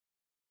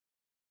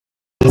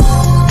He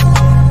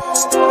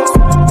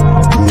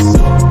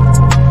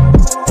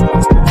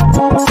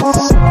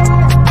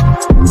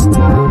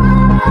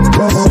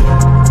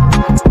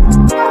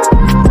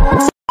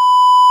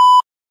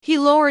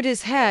lowered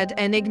his head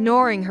and,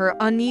 ignoring her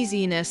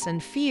uneasiness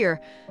and fear,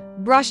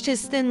 brushed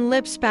his thin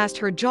lips past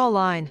her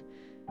jawline,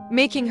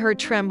 making her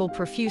tremble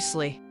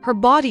profusely. Her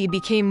body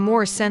became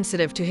more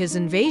sensitive to his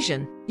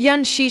invasion.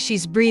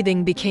 Yazhe's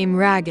breathing became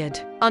ragged.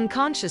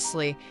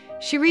 Unconsciously,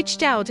 she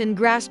reached out and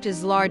grasped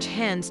his large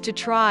hands to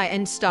try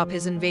and stop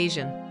his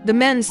invasion. The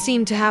man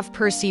seemed to have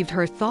perceived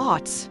her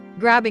thoughts.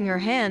 Grabbing her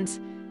hands,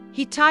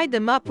 he tied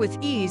them up with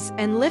ease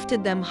and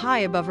lifted them high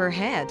above her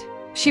head.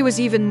 She was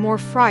even more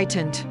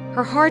frightened.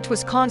 Her heart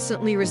was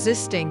constantly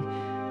resisting,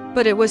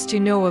 but it was to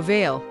no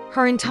avail.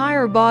 Her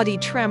entire body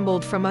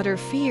trembled from utter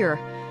fear,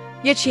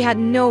 yet she had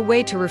no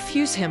way to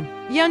refuse him.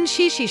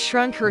 Yazhe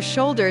shrunk her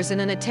shoulders in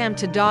an attempt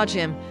to dodge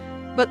him,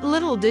 but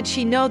little did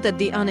she know that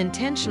the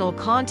unintentional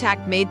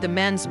contact made the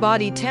man's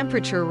body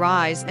temperature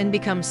rise and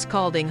become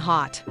scalding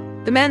hot.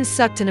 The man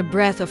sucked in a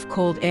breath of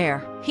cold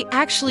air. He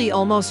actually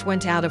almost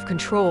went out of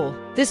control.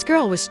 This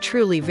girl was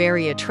truly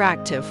very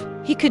attractive.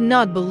 He could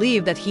not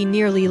believe that he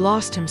nearly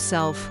lost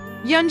himself.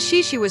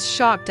 Yazhe was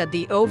shocked at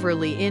the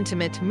overly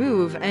intimate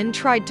move and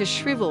tried to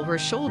shrivel her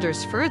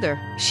shoulders further.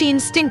 She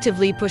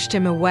instinctively pushed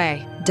him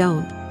away.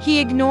 Don't. He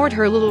ignored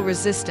her little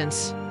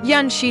resistance.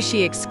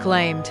 Yazhe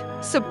exclaimed.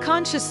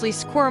 Subconsciously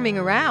squirming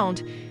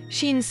around,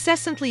 she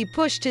incessantly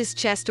pushed his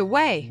chest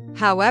away.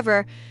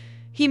 However,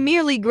 he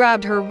merely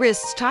grabbed her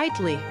wrists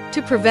tightly.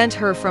 To prevent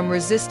her from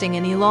resisting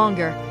any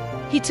longer,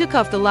 he took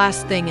off the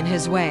last thing in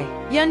his way.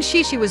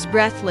 Yazhe was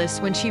breathless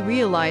when she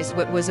realized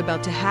what was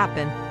about to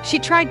happen. She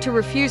tried to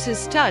refuse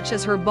his touch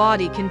as her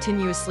body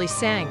continuously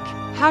sank.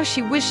 How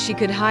she wished she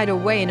could hide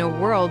away in a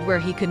world where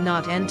he could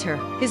not enter.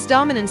 His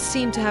dominance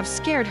seemed to have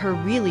scared her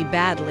really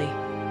badly.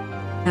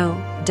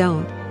 No,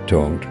 don't.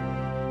 Don't.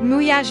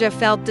 Yazhe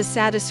felt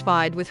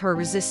dissatisfied with her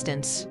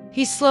resistance.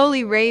 He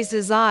slowly raised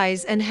his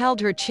eyes and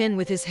held her chin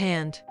with his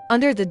hand.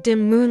 Under the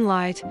dim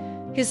moonlight,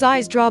 his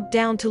eyes dropped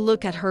down to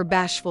look at her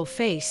bashful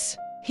face.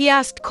 He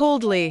asked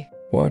coldly,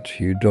 What,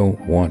 you don't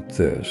want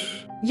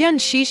this?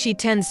 Yazhe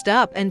tensed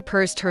up and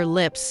pursed her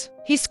lips.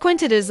 He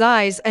squinted his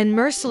eyes and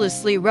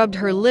mercilessly rubbed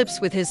her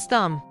lips with his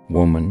thumb.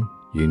 Woman,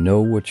 you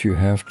know what you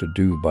have to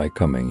do by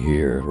coming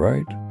here,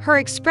 right? Her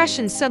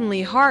expression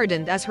suddenly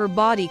hardened as her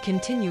body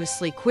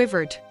continuously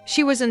quivered.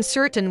 She was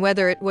uncertain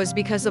whether it was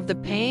because of the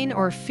pain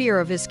or fear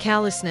of his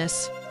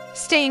callousness.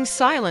 Staying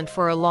silent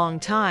for a long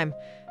time,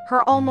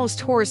 her almost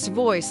hoarse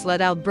voice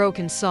let out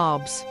broken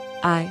sobs.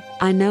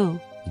 I know.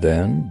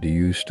 Then, do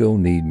you still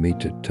need me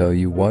to tell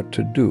you what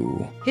to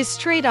do? His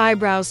straight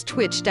eyebrows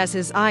twitched as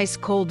his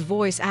ice-cold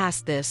voice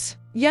asked this.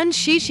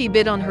 Yazhe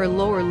bit on her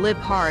lower lip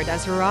hard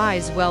as her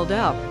eyes welled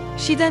up.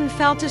 She then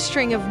felt a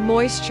string of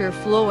moisture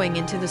flowing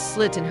into the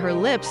slit in her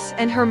lips,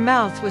 and her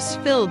mouth was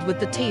filled with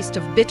the taste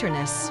of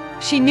bitterness.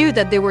 She knew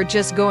that they were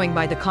just going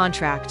by the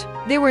contract.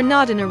 They were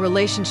not in a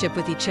relationship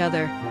with each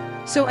other,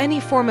 so any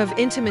form of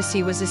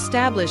intimacy was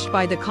established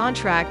by the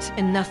contract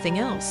and nothing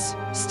else.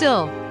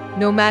 Still,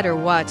 no matter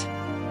what,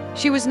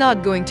 she was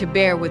not going to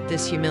bear with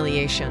this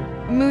humiliation.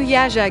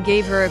 Yazhe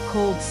gave her a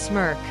cold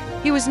smirk.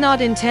 He was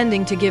not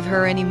intending to give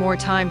her any more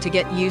time to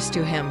get used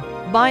to him.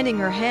 Binding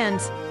her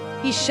hands,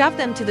 he shoved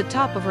them to the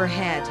top of her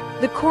head.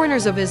 The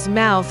corners of his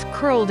mouth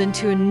curled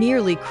into a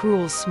nearly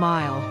cruel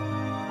smile.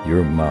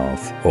 Your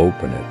mouth,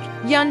 open it.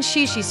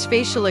 Yazhe's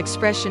facial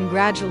expression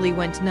gradually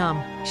went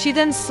numb. She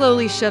then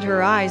slowly shut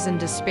her eyes in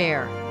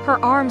despair.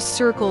 Her arms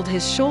circled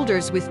his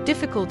shoulders with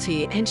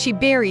difficulty and she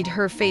buried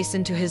her face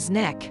into his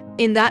neck.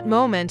 In that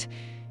moment,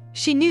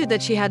 she knew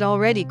that she had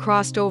already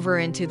crossed over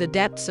into the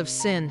depths of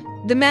sin.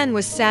 The man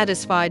was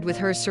satisfied with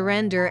her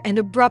surrender and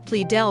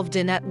abruptly delved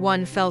in at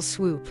one fell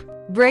swoop.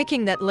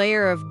 Breaking that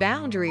layer of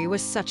boundary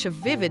was such a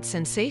vivid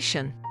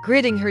sensation.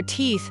 Gritting her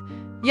teeth,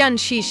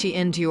 Yazhe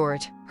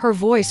endured. Her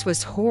voice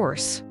was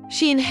hoarse.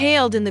 She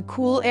inhaled in the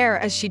cool air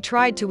as she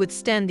tried to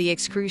withstand the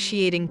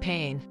excruciating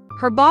pain.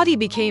 Her body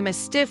became as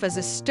stiff as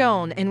a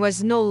stone and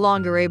was no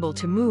longer able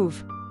to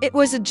move. It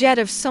was a jet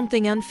of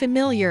something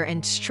unfamiliar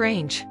and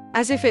strange,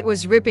 as if it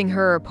was ripping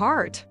her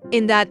apart.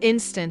 In that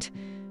instant,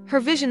 her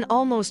vision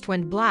almost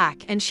went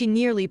black and she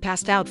nearly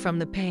passed out from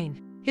the pain.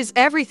 His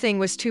everything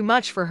was too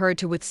much for her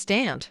to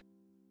withstand.